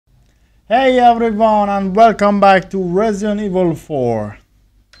Hey everyone, and welcome back to Resident Evil 4.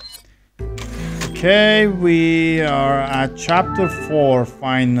 Okay, we are at chapter 4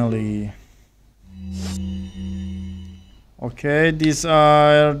 finally. Okay, these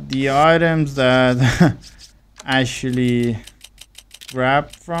are the items that actually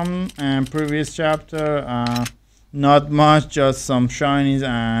grabbed from previous chapter. Not much, just some shinies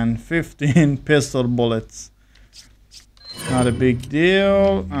and 15 pistol bullets. Not a big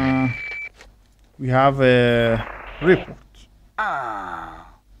deal. We have a report. Oh,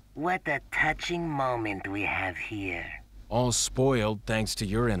 what a touching moment we have here. All spoiled thanks to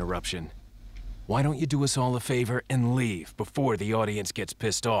your interruption. Why don't you do us all a favor and leave before the audience gets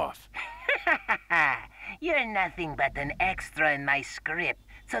pissed off? You're nothing but an extra in my script,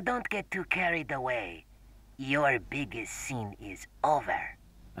 so don't get too carried away. Your biggest scene is over.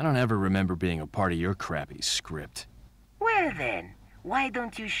 I don't ever remember being a part of your crappy script. Well then, why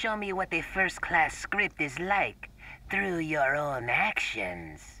don't you show me what a first-class script is like through your own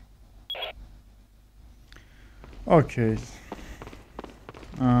actions? Okay.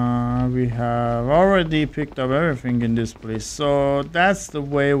 We have already picked up everything in this place, so that's the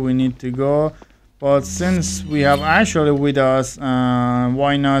way we need to go. But since we have actually with us,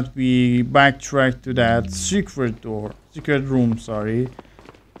 why not we backtrack to that secret room, sorry.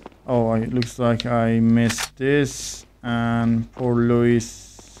 Oh, it looks like I missed this, and poor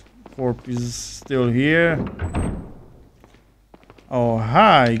Louis' corpse is still here. Oh,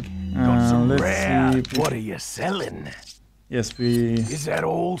 hi. Let's see. What are you selling? Yes, we Is that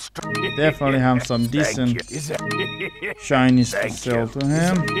all? definitely have some decent shinies to sell to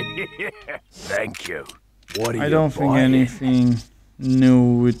him. Thank you. What are I you don't think buying? anything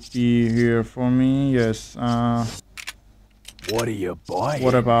new would be here for me. Yes. What are you buying?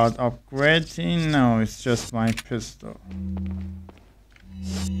 What about upgrading? No, it's just my pistol.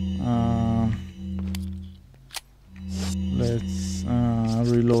 Let's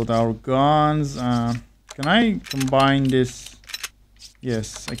reload our guns. Can I combine this?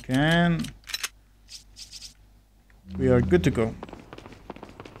 Yes, I can. We are good to go.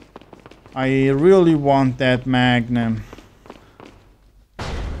 I really want that Magnum.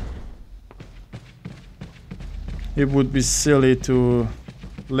 It would be silly to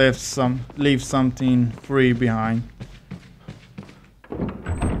leave something free behind.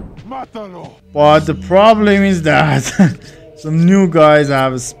 But the problem is that some new guys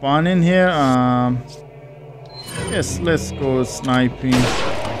have spawned in here. Yes, let's go sniping.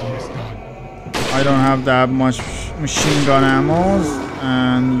 I don't have that much machine gun ammo,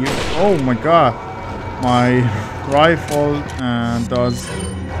 and oh my god, my rifle does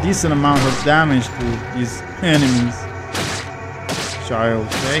decent amount of damage to these enemies. Child,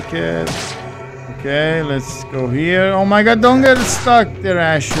 take it. Okay, let's go here. Oh my god, don't get stuck there,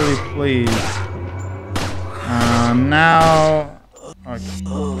 Ashley, please. Now,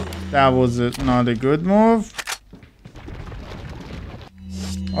 okay. That was not a good move.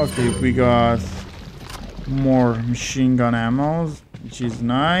 Okay, we got more machine gun ammo, which is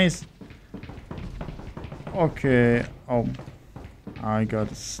nice. Okay, oh, I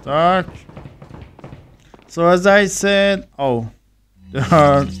got stuck. So as I said, oh, there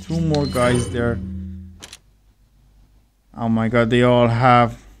are two more guys there. Oh my god, they all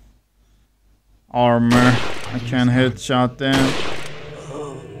have armor. I can headshot them.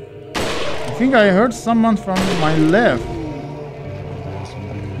 I think I heard someone from my left.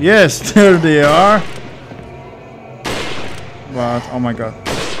 Yes, there they are. But oh my god,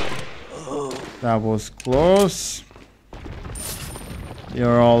 that was close. They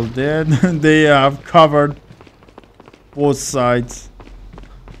are all dead. They have covered both sides.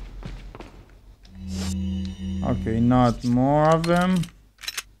 Okay, not more of them.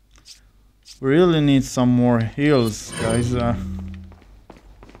 We really need some more heals, guys.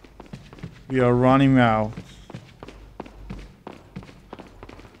 We are running out.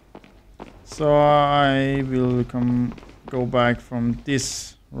 So I will go back from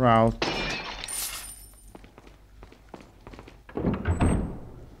this route.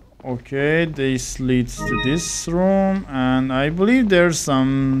 Okay, this leads to this room, and I believe there's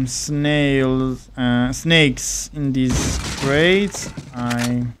some snakes in these crates.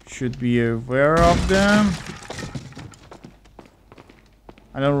 I should be aware of them.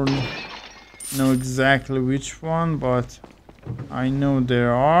 I don't know exactly which one, but I know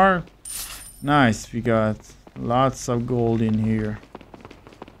there are. Nice, we got lots of gold in here.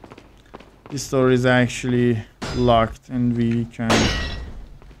 This door is actually locked, and we can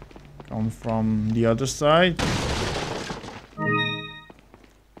come from the other side.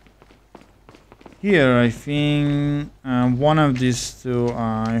 Here, I think one of these two.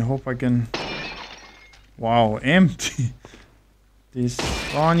 I hope I can. Wow, empty. This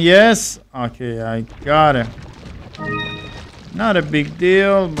one, yes. Okay, I got it. Not a big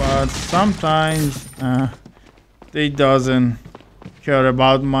deal, but sometimes they doesn't care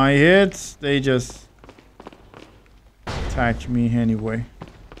about my hits. They just attack me anyway.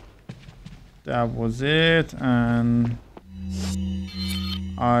 That was it, and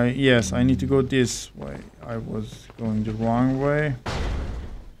yes, I need to go this way. I was going the wrong way.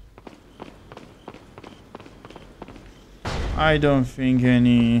 I don't think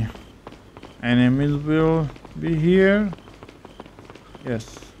any enemies will be here.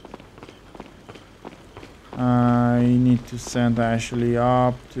 Yes. I need to send Ashley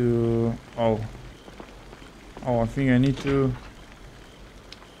up to... Oh, I think I need to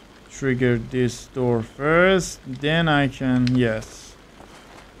trigger this door first. Then I can, yes,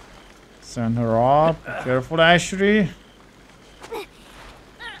 send her up. Be careful, Ashley.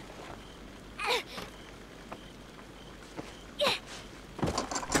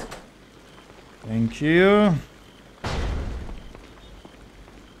 Thank you.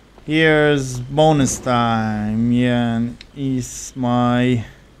 Here's bonus time. Yeah, and is my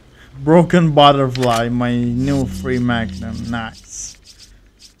broken butterfly, my new free magnum. Nice.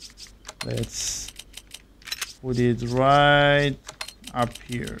 Let's put it right up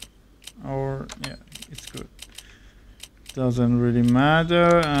here. Or yeah, it's good. Doesn't really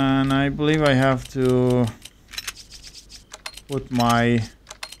matter. And I believe I have to put my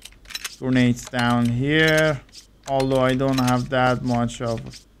grenades down here, although I don't have that much of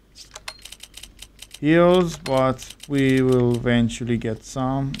heals, but we will eventually get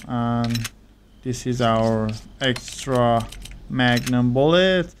some. And this is our extra magnum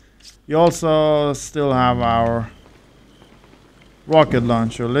bullet. We also still have our rocket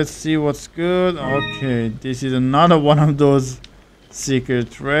launcher. Let's see what's good. Okay, this is another one of those secret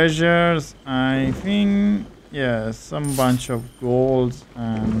treasures. I think, yeah, some bunch of gold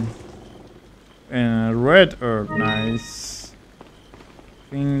and red earth. Nice. I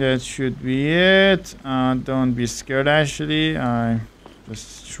think that should be it. Don't be scared, Ashley. I'm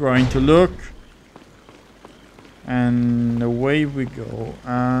just trying to look. And away we go.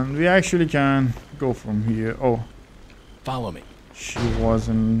 And we actually can go from here. Oh, Follow me. she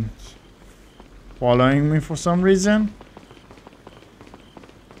wasn't following me for some reason.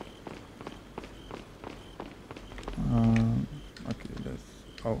 Okay, let's...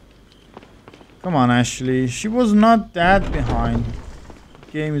 Oh. Come on, Ashley. She was not that behind.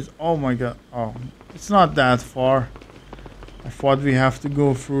 Game is... Oh my god. Oh, it's not that far. I thought we have to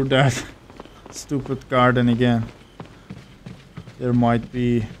go through that stupid garden again. There might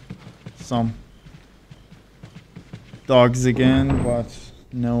be some dogs again, but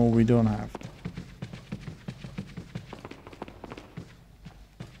no, we don't have to.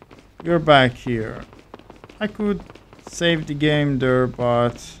 You're back here. I could save the game there,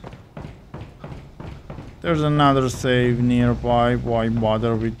 but there's another save nearby. Why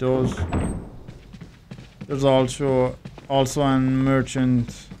bother with those? There's also a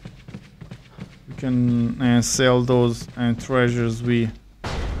merchant. We can sell those treasures we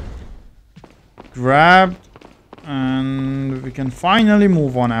grabbed, and we can finally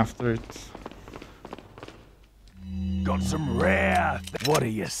move on after it. Got some rare. What are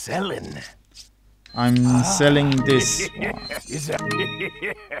you selling? I'm selling this one. Is that...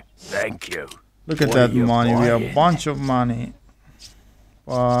 Thank you. Look at What that are you money. We have a buying? bunch of money,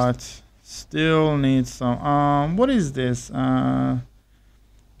 but still need some. What is this?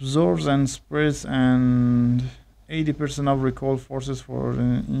 Absorbs and spreads and 80% of recall forces for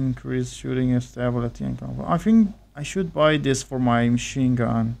increased shooting stability and comfort. I think I should buy this for my machine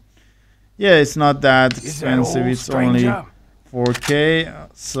gun. Yeah, it's not that Is that all, expensive. It's only stranger? 4K,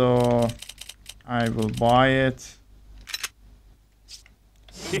 so I will buy it.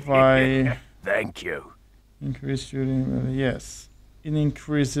 If I Thank you. increase shooting, yes, it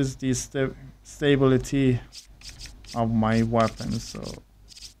increases the stability of my weapon, so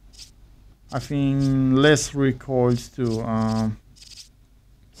I think less recoils too.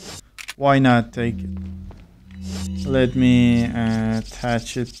 Why not take it? Let me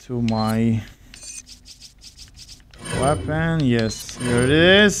attach it to my weapon. Yes, here it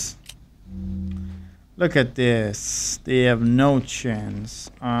is. Look at this. They have no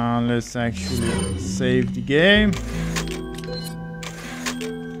chance. Let's actually save the game.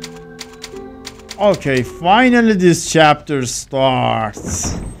 Okay, finally this chapter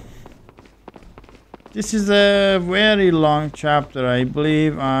starts. This is a very long chapter, I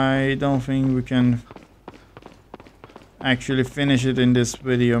believe. I don't think we can actually finish it in this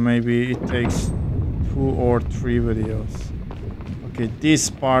video. Maybe it takes 2 or 3 videos. Okay, this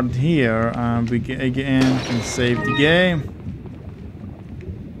part here, we again can save the game.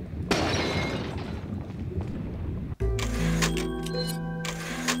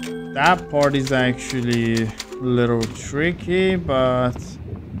 That part is actually a little tricky, but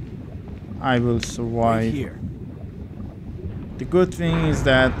I will survive. Right here. The good thing is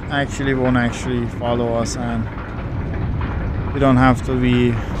that actually won't actually follow us, and we don't have to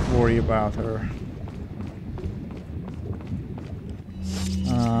be worried about her.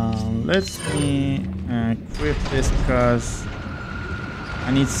 Let me equip this because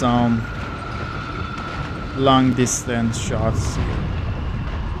I need some long distance shots here.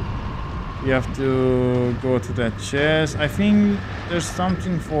 We have to go to that chest. I think there's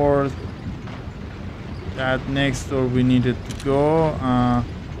something for that next door we needed to go.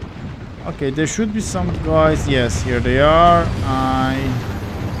 Okay, there should be some guys. Yes, here they are. I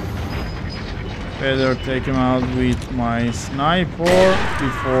better take them out with my sniper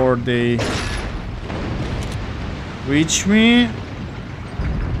before they reach me.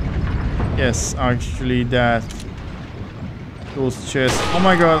 Yes, actually those chests. Oh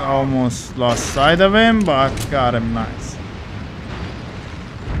my god, almost lost sight of him, but got him nice.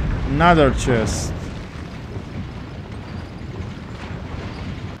 Another chest.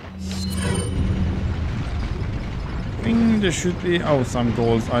 I think there should be some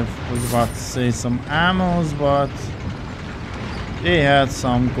golds. I was about to say some ammos, but they had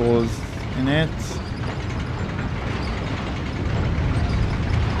some golds in it.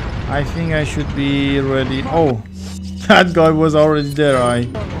 I think I should be ready. Oh, that guy was already there. I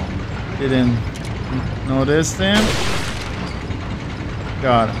didn't notice him.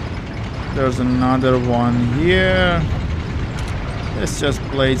 Got it. There's another one here. Let's just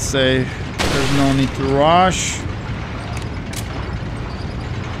play it safe. There's no need to rush.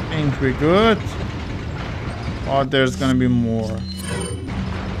 I think we're good. Oh, there's gonna be more.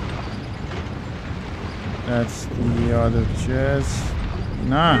 That's the other chest.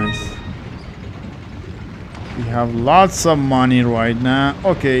 Nice. We have lots of money right now.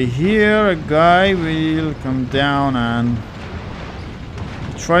 Okay, here a guy will come down and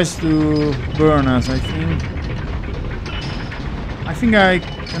he tries to burn us, I think. I think I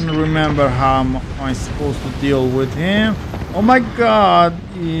can remember how am I supposed to deal with him. Oh my god,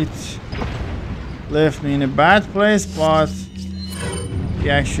 it left me in a bad place, but we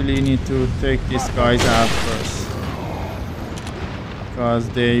actually need to take these guys out first, because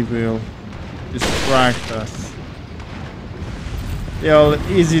they will distract us. They are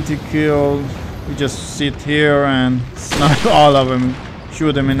easy to kill. We just sit here and snipe all of them,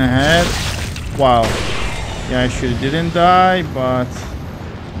 shoot them in the head. Wow, he actually didn't die, but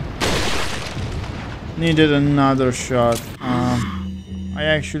needed another shot. I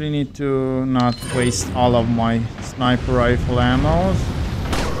actually need to not waste all of my sniper rifle ammo.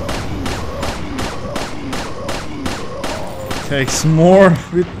 Takes more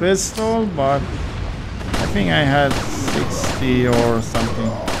with pistol, but I think I had 60 or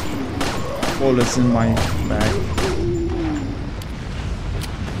something bullets in my bag.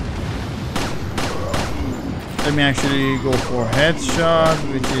 Let me actually go for headshot,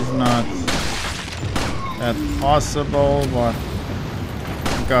 which is not that possible, but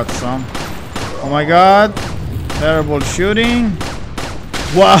I got some. Oh my god, terrible shooting.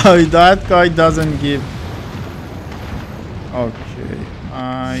 Wow, that guy doesn't give. Okay,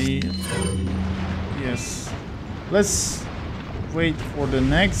 yes, let's wait for the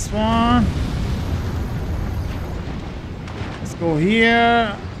next one. Let's go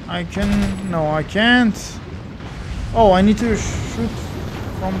here. I can't. Oh, I need to shoot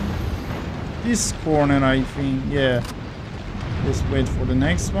from this corner, I think. Yeah, let's wait for the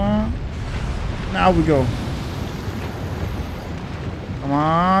next one. Now we go. Come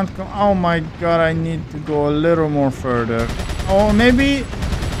on, come. Oh my god, I need to go a little more further. Oh, maybe.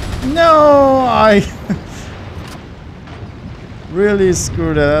 No, I really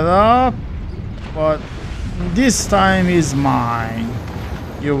screwed that up. But this time is mine.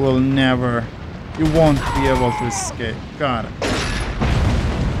 You will never. You won't be able to escape. Got it.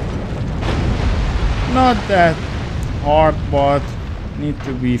 Not that hard, but need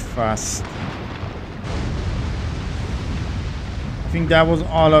to be fast. I think that was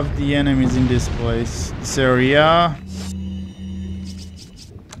all of the enemies in this place, this area.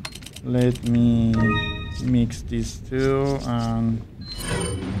 Let me mix these two and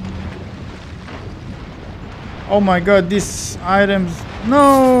oh my god, these items.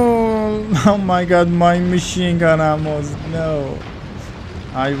 No! Oh my god, my machine gun ammo. No,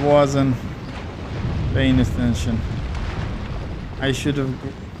 I wasn't paying attention. I should have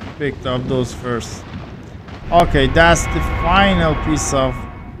picked up those first. Okay, that's the final piece of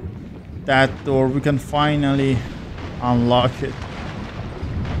that door. We can finally unlock it.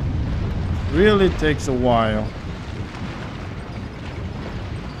 Really takes a while.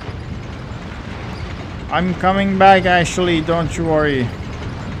 I'm coming back actually, don't you worry.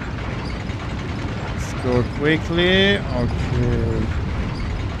 Let's go quickly. Okay.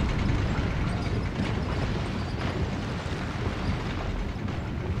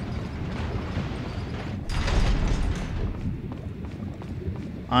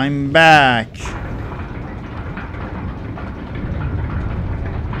 I'm back.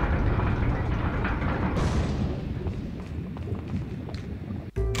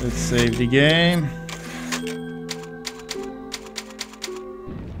 Let's save the game.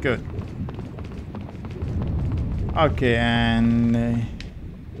 Good. Okay, and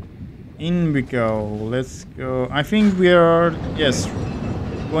in we go. Let's go. I think we are, yes,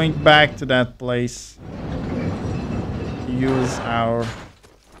 going back to that place. Use our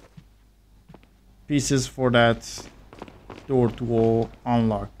pieces for that door to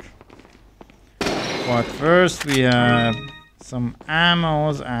unlock. But first we have some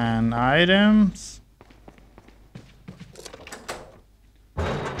ammos and items.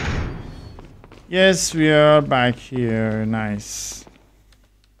 Yes, we are back here. Nice.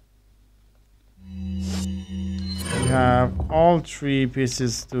 We have all 3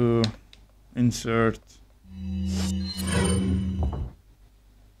 pieces to insert.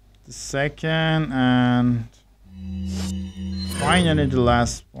 The second and finally the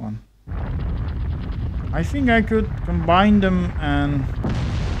last one. I think I could combine them and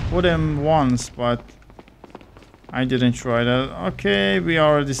put them once, but I didn't try that. Okay, we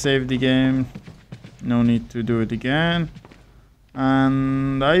already saved the game. No need to do it again.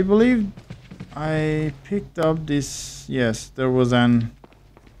 And I believe I picked up this. Yes, there was an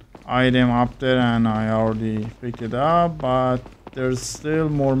item up there and I already picked it up, but there's still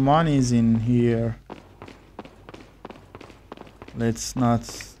more monies in here. Let's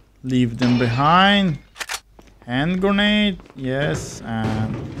not leave them behind. Hand grenade, yes,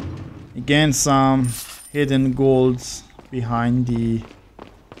 and again some hidden golds behind the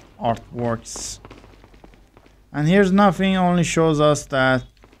artworks. And here's nothing, only shows us that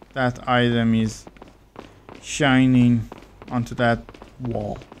that item is shining onto that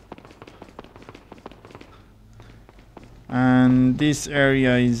wall. And this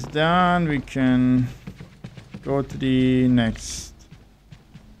area is done. We can go to the next.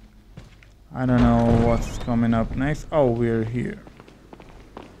 I don't know what's coming up next. Oh, we're here.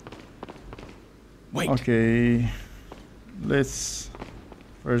 Wait. Okay. Let's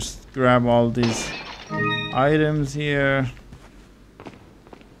first grab all these items here.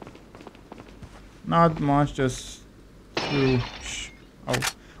 Not much, just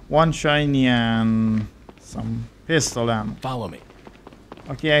one shiny and some pistol ammo. Follow me.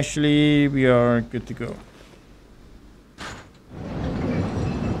 Okay, actually we are good to go.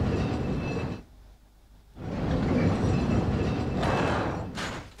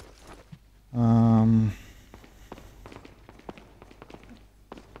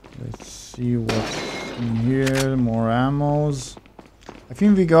 Let's see what's in here. More ammos. I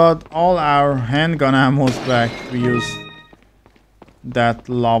think we got all our handgun ammos back. We used that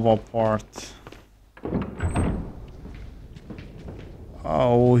lava part.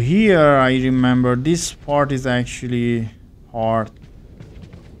 Oh, here I remember this part is actually hard.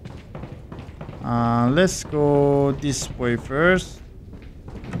 Let's go this way first.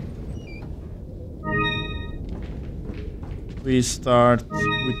 We start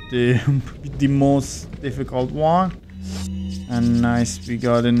with the most difficult one. And nice, we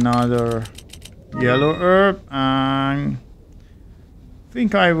got another yellow herb, and I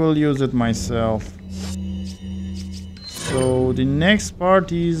think I will use it myself. So the next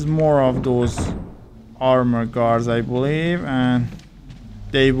part is more of those armor guards, I believe, and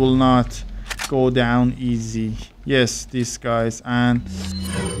they will not go down easy. Yes, these guys, and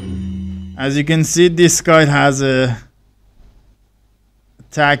as you can see, this guy has a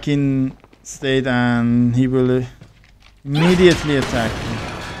attacking state and he will immediately attack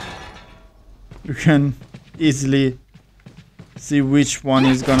you. You can easily see which one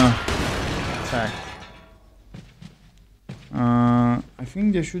is gonna attack. I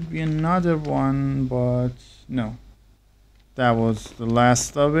think there should be another one, but no. That was the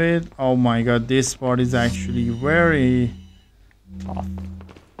last of it. Oh my god, this part is actually very tough.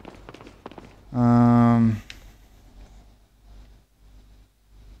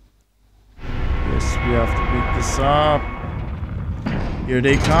 Yes, we have to pick this up. Here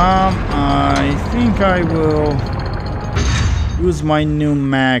they come. I think I will use my new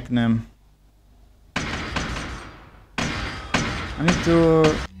magnum.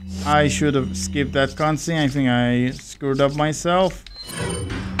 I should have skipped that cutscene. I think I screwed up myself.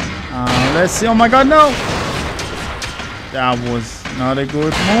 Let's see. Oh my god, no! That was not a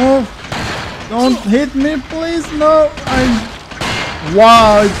good move. Don't hit me, please. No.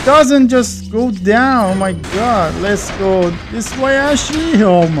 Wow, it doesn't just go down. Oh my god. Let's go this way, Ashley.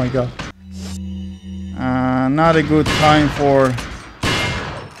 Oh my god. Not a good time for...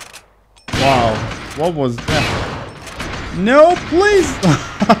 Wow. What was that? No, please.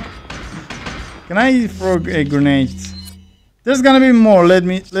 Can I throw a grenade? There's gonna be more.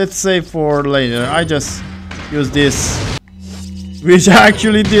 Let's save for later. I just use this, which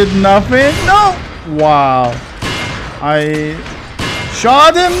actually did nothing. No. Wow. I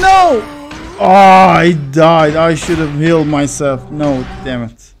shot him. No. Oh, I died. I should have healed myself. No, damn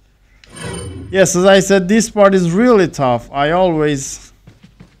it. Yes, as I said, this part is really tough. I always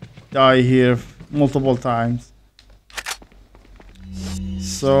die here multiple times.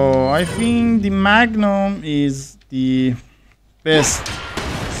 So I think the Magnum is the best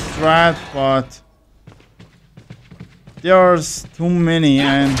strat, but there's too many.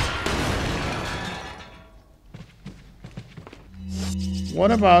 And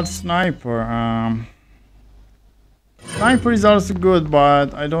what about sniper? Sniper is also good,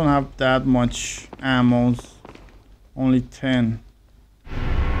 but I don't have that much ammo. Only 10.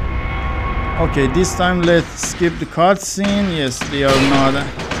 Okay, this time let's skip the cutscene. Yes, they are not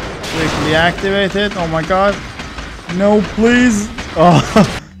quickly activated. Oh my god. No, please. Oh,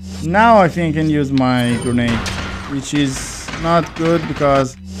 now I think I can use my grenade, which is not good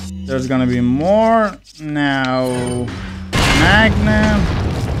because there's gonna be more. Now, Magnum.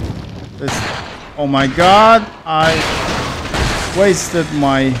 Oh my god, I wasted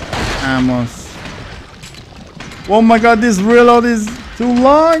my ammo. Oh my god, this reload is too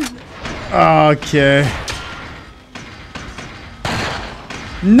long. Okay.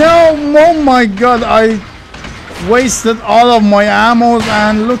 No, oh my god, I wasted all of my ammo,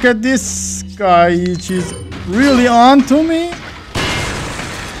 and look at this guy, which is really on to me.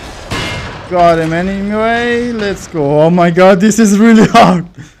 Got him anyway. Let's go. Oh my god, this is really hard.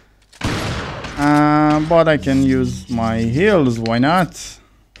 But I can use my heals. Why not?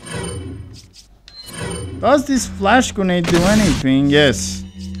 Does this flash grenade do anything? Yes.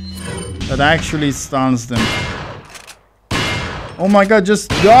 That actually stuns them. Oh my god, just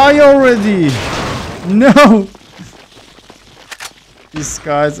die already. No. These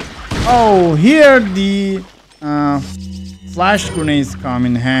guys. Oh, here the flash grenades come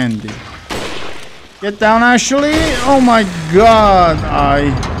in handy. Get down, Ashley. Oh my god.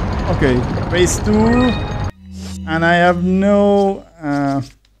 Okay, phase 2. And I have no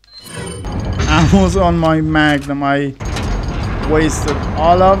ammo on my Magnum. I wasted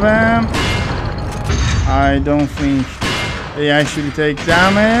all of them. I don't think they actually take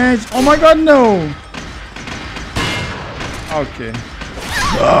damage. Oh my god, no. Okay.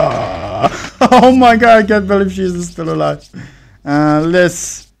 Oh my god, I can't believe she's still alive.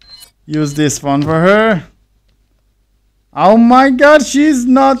 Let's use this one for her. Oh my god, she's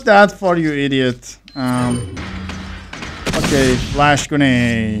not that far, you idiot. Okay, flash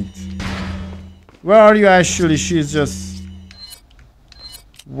grenade. Where are you, Ashley? She's just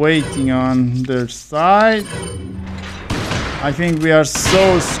waiting on their side. I think we are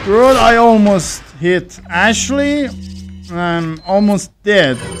so screwed. I almost hit Ashley. I'm almost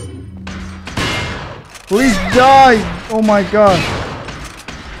dead. Please die. Oh my god.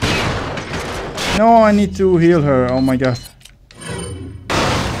 No, I need to heal her. Oh my god.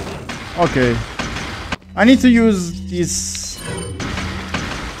 Okay. I need to use this.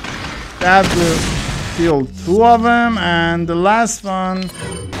 That will kill 2 of them, and the last one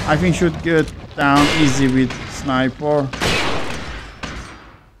I think should get down easy with sniper.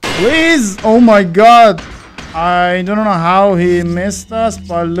 Please! Oh my god! I don't know how he missed us,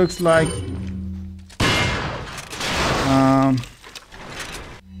 but it looks like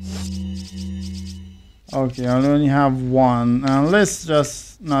okay, I only have one. Let's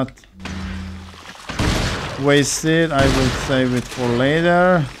just not waste it. I will save it for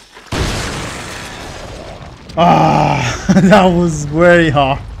later. Ah, that was very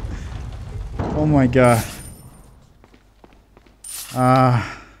hard. Oh my god.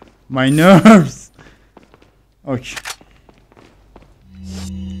 My nerves. Okay.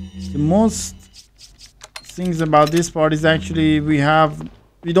 The most things about this part is actually we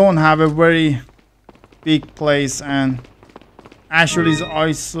don't have a very big place, and Ashley is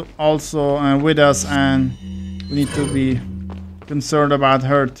also with us, and we need to be concerned about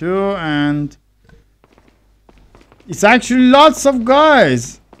her too. And it's actually lots of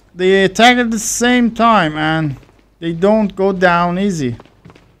guys. They attack at the same time, and They don't go down easy.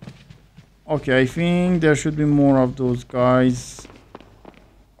 Okay, I think there should be more of those guys.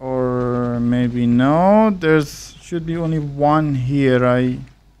 Or maybe no. There's should be only one here. I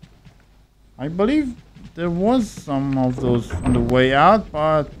believe there was some of those on the way out,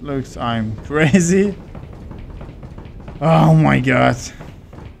 but looks I'm crazy. Oh my god.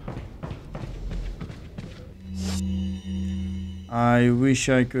 I wish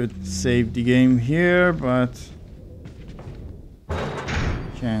I could save the game here, but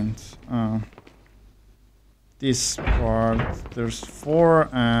can't. This part, there's 4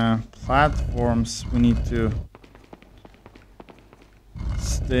 platforms we need to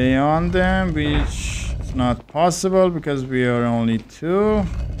stay on them, which is not possible because we are only 2,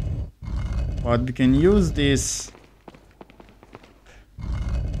 but we can use these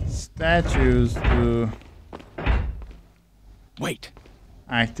statues to Wait.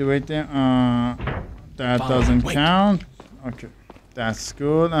 activate them. That Follow. doesn't Wait. count. Okay, that's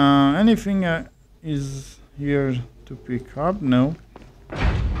good. Anything is here to pick up? No.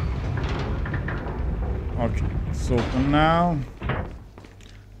 Okay, it's open now.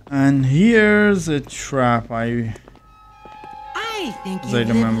 And here's a trap. I think As I you've lived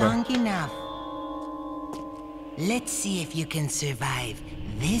remember. long enough. Let's see if you can survive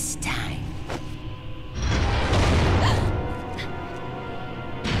this time.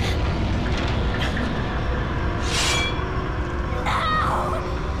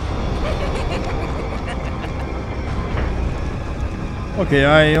 Okay,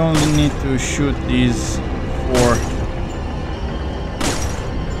 I only need to shoot these 4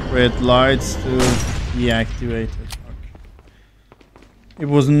 red lights to deactivate it. Okay. It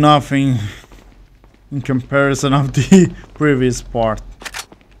was nothing in comparison of the previous part.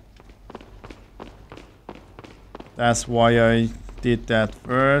 That's why I did that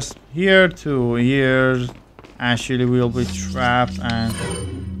first. Here too, here actually will be trapped, and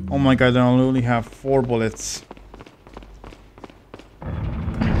oh my god, I only have 4 bullets.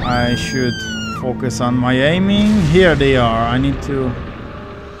 I should focus on my aiming. Here they are. I need to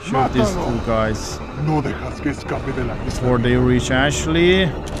shoot these 2 guys No dejas que escape de la before isla. they reach Ashley.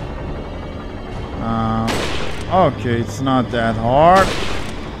 Okay, it's not that hard.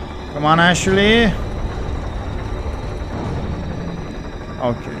 Come on, Ashley.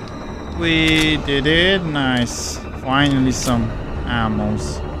 Okay, we did it. Nice. Finally some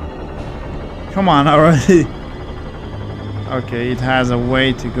ammos. Come on already. Okay, it has a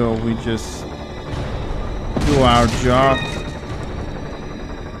way to go. We just do our job.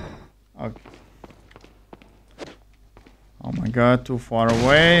 Okay. Oh my god, too far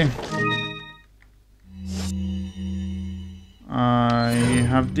away. I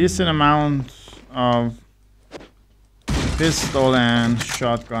have decent amount of pistol and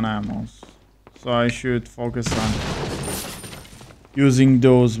shotgun ammos, so I should focus on using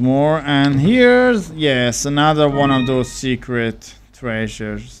those more. And here's, yes, another one of those secret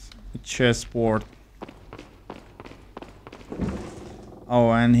treasures, a chessboard.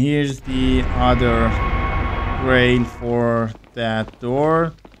 Oh, and here's the other rail for that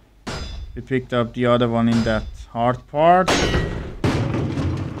door. We picked up the other one in that hard part,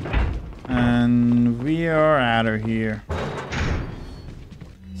 and we are out of here.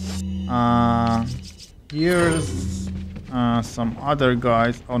 Here's some other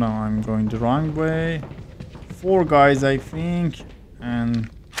guys. Oh no, I'm going the wrong way. 4 guys, I think, and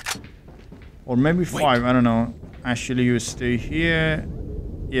or maybe 5. I don't know. Actually, you stay here.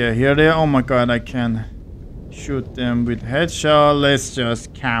 Yeah, here they are. Oh my god, I can shoot them with headshot. Let's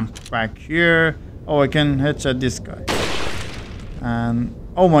just camp back here. Oh, I can headshot this guy. And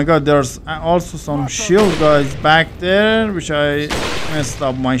oh my god, there's also some shield guys back there, which I messed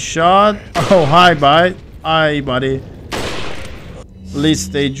up my shot. Oh, hi, bye. Hi, buddy. At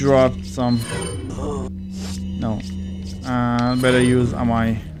least they dropped some. No. Better use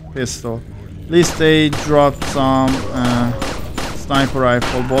my pistol. At least they dropped some sniper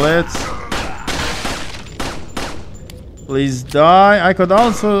rifle bullets. Please die. I could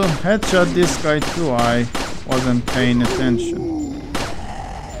also headshot this guy too. I wasn't paying attention.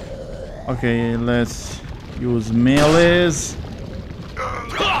 Okay, let's use melees.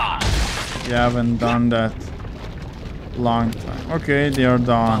 We haven't done that long time. Okay, they are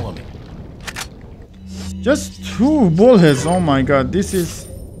Follow done. me. Just 2 bullets. Oh my god, this is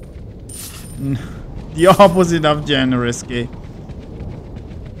the opposite of generous, okay?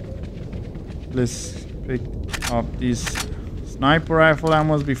 Let's pick up these sniper rifle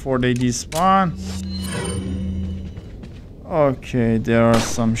ammos before they despawn. Okay, there are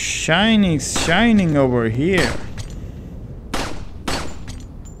some shining over here.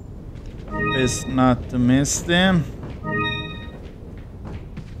 Best not to miss them.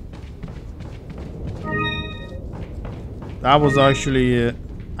 That was actually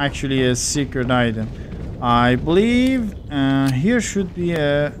a secret item. I believe here should be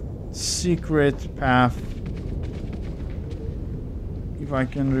a secret path. If I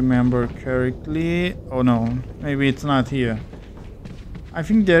can remember correctly. Oh no, maybe it's not here. I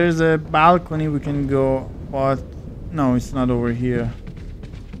think there is a balcony we can go, but no, it's not over here.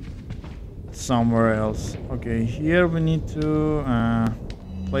 It's somewhere else. Okay, here we need to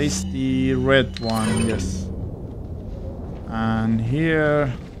place the red one, yes. And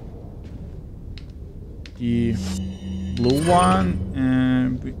here the blue one.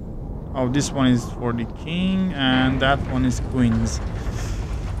 Oh, this one is for the king, and that one is queens.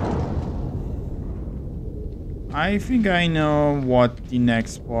 I think I know what the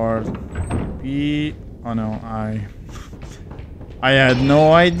next part would be. Oh no, I had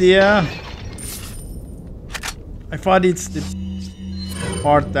no idea. I thought it's the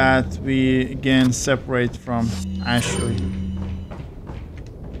part that we again separate from Ashley.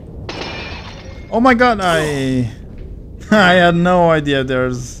 Oh my god, I had no idea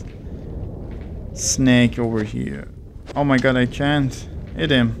there's snake over here. Oh my god, I can't hit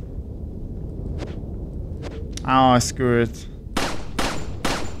him. Oh, screw it.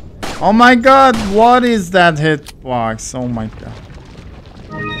 Oh my god, what is that hitbox? Oh my god.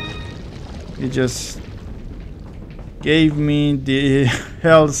 He just gave me the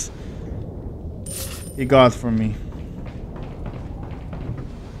health he got from me.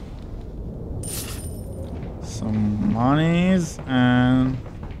 Some monies and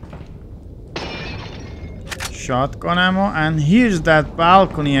shotgun ammo. And here's that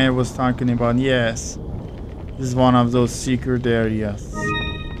balcony I was talking about. Yes. This is one of those secret areas.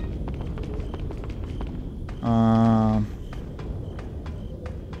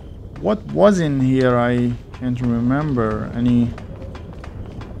 What was in here? I can't remember. Any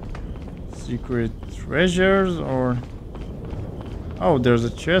secret treasures or... Oh, there's a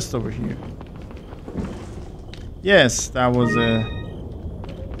chest over here. Yes, that was a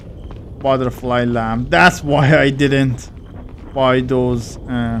butterfly lamp. That's why I didn't buy those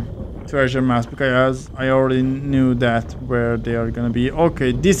treasure maps, because I already knew that where they are gonna be.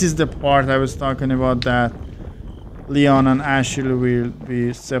 Okay, this is the part I was talking about, that Leon and Ashley will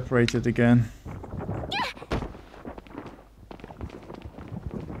be separated again.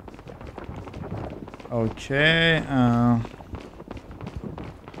 Okay,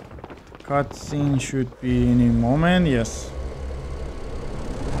 cutscene should be any moment. Yes.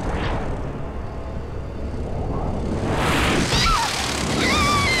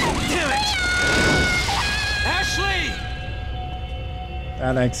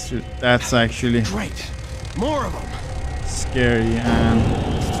 That's actually Great. More of them. scary. And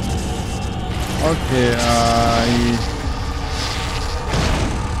okay,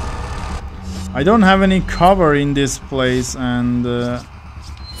 I don't have any cover in this place, and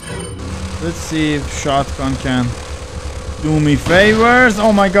let's see if shotgun can do me favors.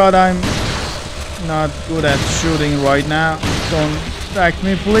 Oh my god, I'm not good at shooting right now. Don't attack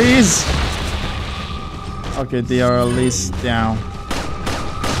me, please. Okay, they are at least down.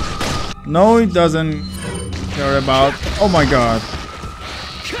 No, it doesn't care about... Oh my god.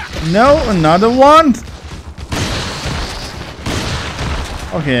 No, another one?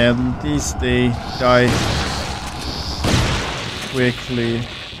 Okay, at least they die quickly.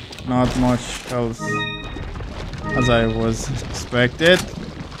 Not much health as I was expected.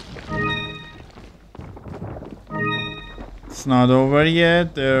 It's not over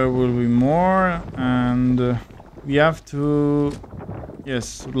yet. There will be more, and we have to...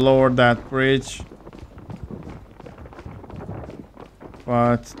 Yes, lower that bridge.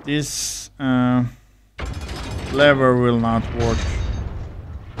 But this lever will not work.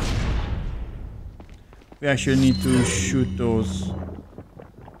 We actually need to shoot those.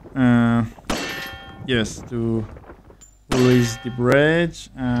 Yes, to release the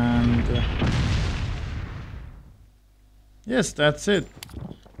bridge, and yes, that's it.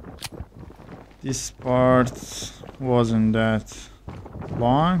 This part wasn't that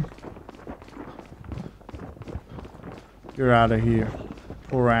long. Get out of here.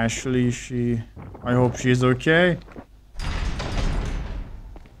 Poor Ashley, I hope she's okay.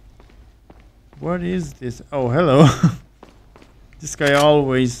 What is this? Oh, hello. This guy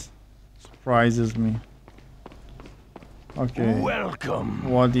always surprises me. Okay. Welcome.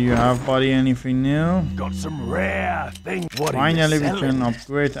 What do you have, buddy? Anything new? Got some rare things. What Finally, we are you can selling?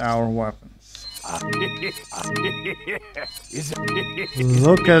 upgrade our weapons. Is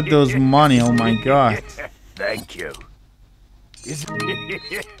Look at those money, oh my god. Thank you.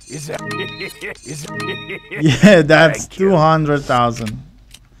 Yeah, that's Thank you. 200,000.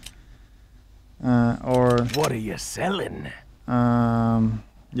 Or What are you selling?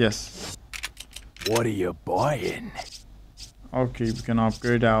 yes. What are you buying? Okay, we can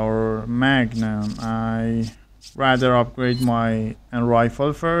upgrade our Magnum. I rather upgrade my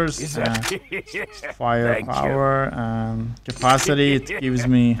rifle first. Firepower and capacity. It gives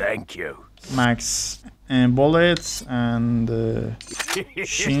me Thank you. max bullets and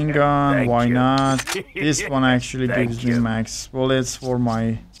machine gun. Thank Why you. not? This one actually Thank gives me you. max bullets for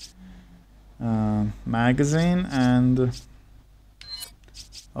my magazine and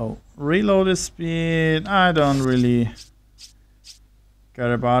reload speed. I don't really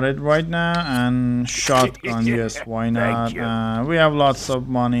care about it right now. And shotgun, yes, why not? Thank you. We have lots of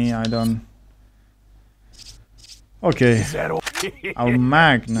money. I don't. Okay, Is that all? our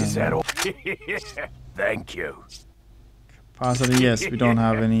Magnum. Is that all? Thank you. Capacity, yes, we don't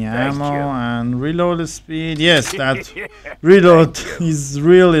have any Thank ammo. you. And reload speed, yes, that reload is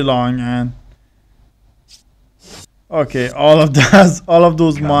really long. And okay, all of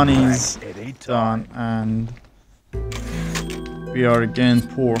those monies done, and we are again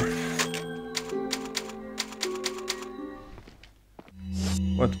poor.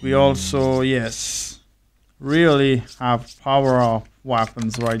 But we also, yes, really have power up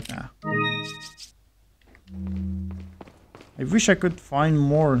weapons right now. I wish I could find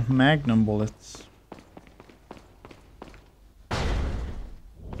more Magnum bullets.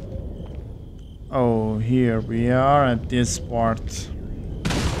 Oh, here we are at this part.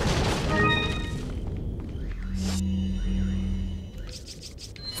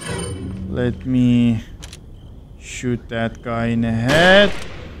 Let me shoot that guy in the head.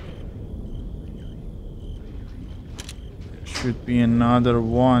 Should be another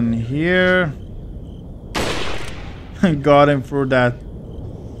one here. Got him through that.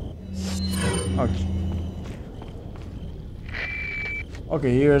 Okay.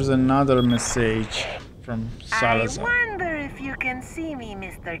 Okay, here's another message from Salazar. I wonder if you can see me,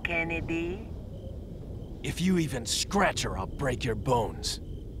 Mr. Kennedy. If you even scratch her, I'll break your bones.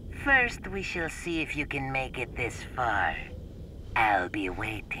 First, we shall see if you can make it this far. I'll be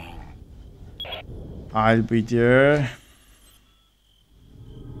waiting. I'll be there.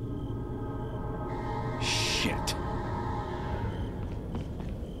 Shit.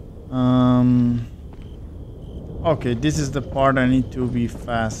 Okay, this is the part I need to be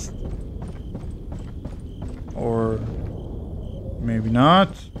fast. Or maybe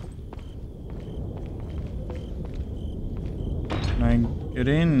not. Can I get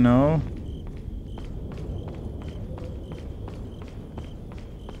in? No.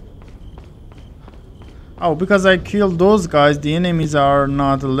 Oh, because I killed those guys, the enemies are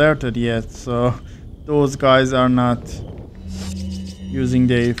not alerted yet, so those guys are not using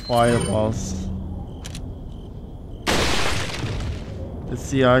their fireballs. Let's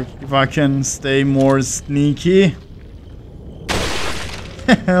see if I can stay more sneaky.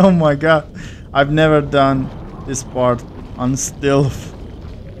 Oh my god, I've never done this part on stealth.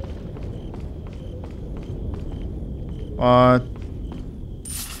 But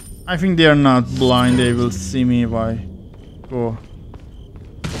I think they are not blind, they will see me if I go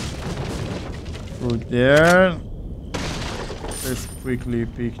through there. Let's quickly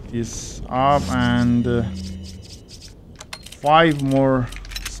pick this up and 5 more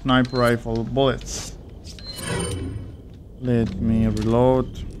sniper rifle bullets. Let me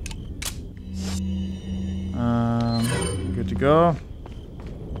reload. Good to go.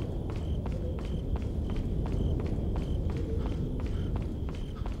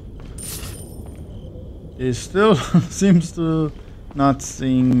 It still seems to not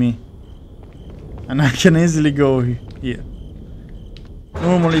seeing me, and I can easily go here.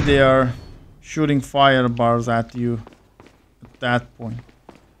 Normally they are shooting firebars at you at that point.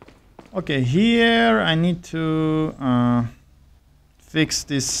 Okay, here I need to fix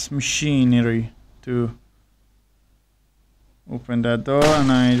this machinery to open that door,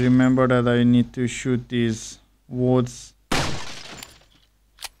 and I remember that I need to shoot these woods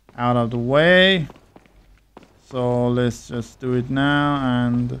out of the way. So let's just do it now,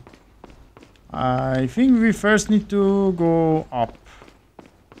 and I think we first need to go up.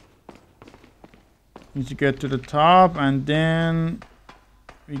 Need to get to the top, and then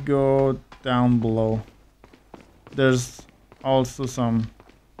we go down below. There's also some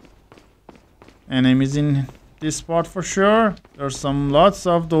enemies in this spot for sure. There's lots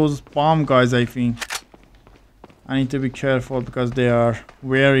of those bomb guys, I think. I need to be careful because they are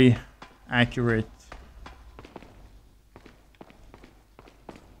very accurate.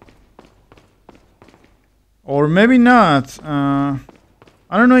 Or maybe not. I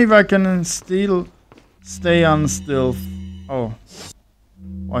don't know if I can still stay on stealth. Oh.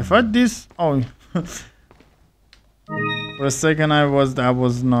 I thought this... Oh. For a second that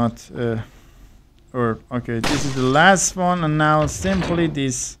was not... or, okay, this is the last one, and now simply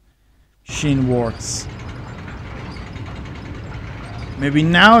this machine works. Maybe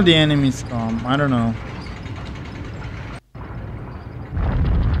now the enemies come, I don't know.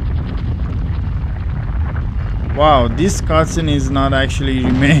 Wow, this cutscene is not actually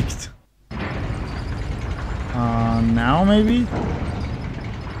remaked. Now maybe?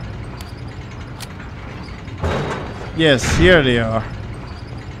 Yes, here they are.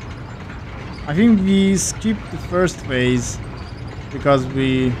 I think we skipped the first phase because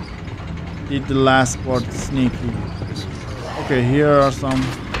we did the last part sneaky. Okay, here are some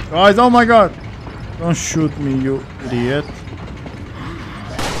guys. Oh my god! Don't shoot me, you idiot.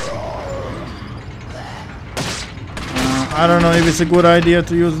 I don't know if it's a good idea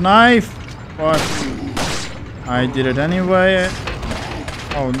to use knife, but I did it anyway.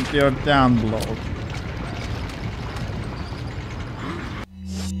 Oh, they're down below.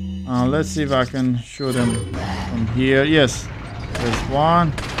 Let's see if I can shoot them from here. Yes, there's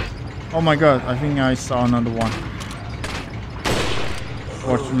one. Oh my god, I think I saw another one.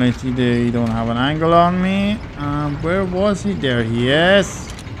 Fortunately, they don't have an angle on me. Where was he? There he is.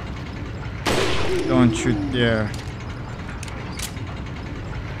 Don't shoot there.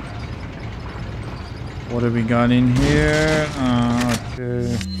 What have we got in here?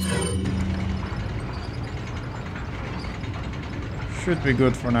 Okay. Should be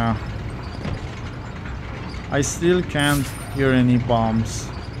good for now. I still can't hear any bombs.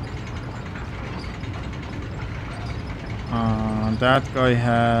 That guy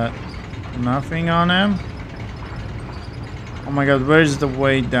had nothing on him. Oh my god, where is the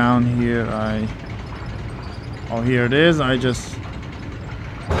way down here? Oh, here it is.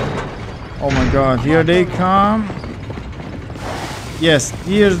 Oh my god, here they come. Yes,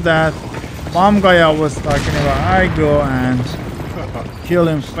 here's that bomb guy I was talking about. I go and kill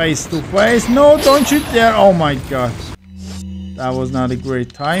him face to face. No, don't shoot there. Oh my god. That was not a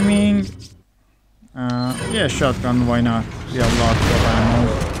great timing. Yeah, shotgun, why not? We have lots of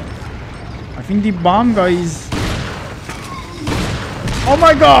ammo. I think the bomb guy is... Oh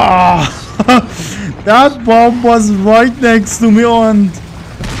my god! That bomb was right next to me and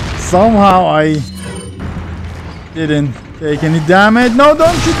somehow I didn't take any damage. No,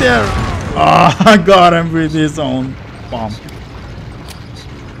 don't shoot there! I got him with his own bomb.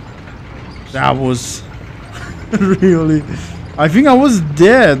 That was really... I think I was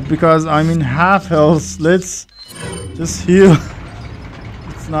dead because I'm in half health. Let's just heal.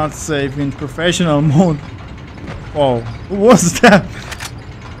 It's not safe in professional mode. Oh, who was that?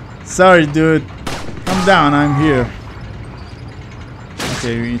 Sorry, dude. Come down, I'm here.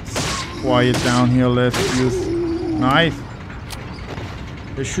 Okay, it's quiet down here. Let's use knife.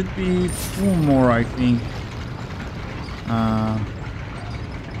 There should be 2 more, I think.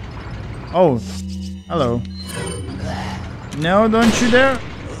 Oh, hello. No, don't you dare.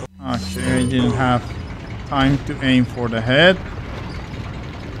 Okay, I didn't have time to aim for the head.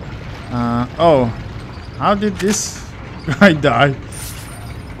 Oh, how did this guy die?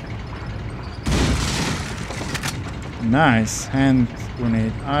 Nice hand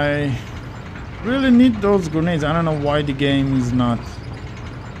grenade. I really need those grenades. I don't know why the game is not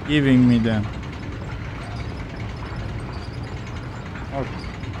giving me them. Okay.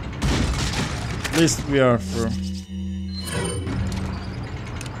 At least we are through.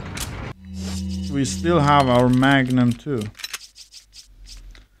 We still have our magnum too.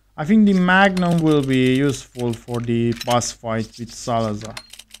 I think the magnum will be useful for the boss fight with Salazar.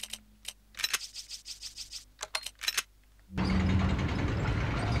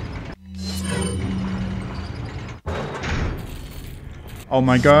 Oh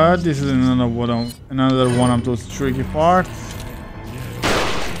my god, this is another one of those tricky parts.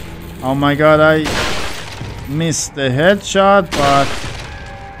 Oh my god, I missed the headshot, but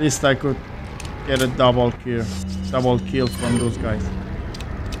at least I could get a double kill from those guys.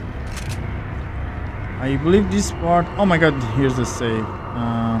 I believe this part... Oh my god, here's the save.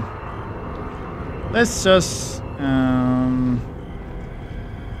 Let's just...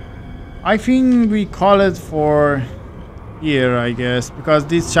 I think we call it for here, I guess, because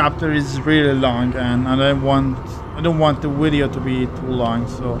this chapter is really long and I don't want the video to be too long,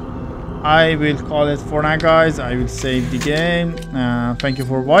 so I will call it for now, guys. I will save the game. Thank you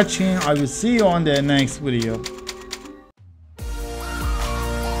for watching. I will see you on the next video.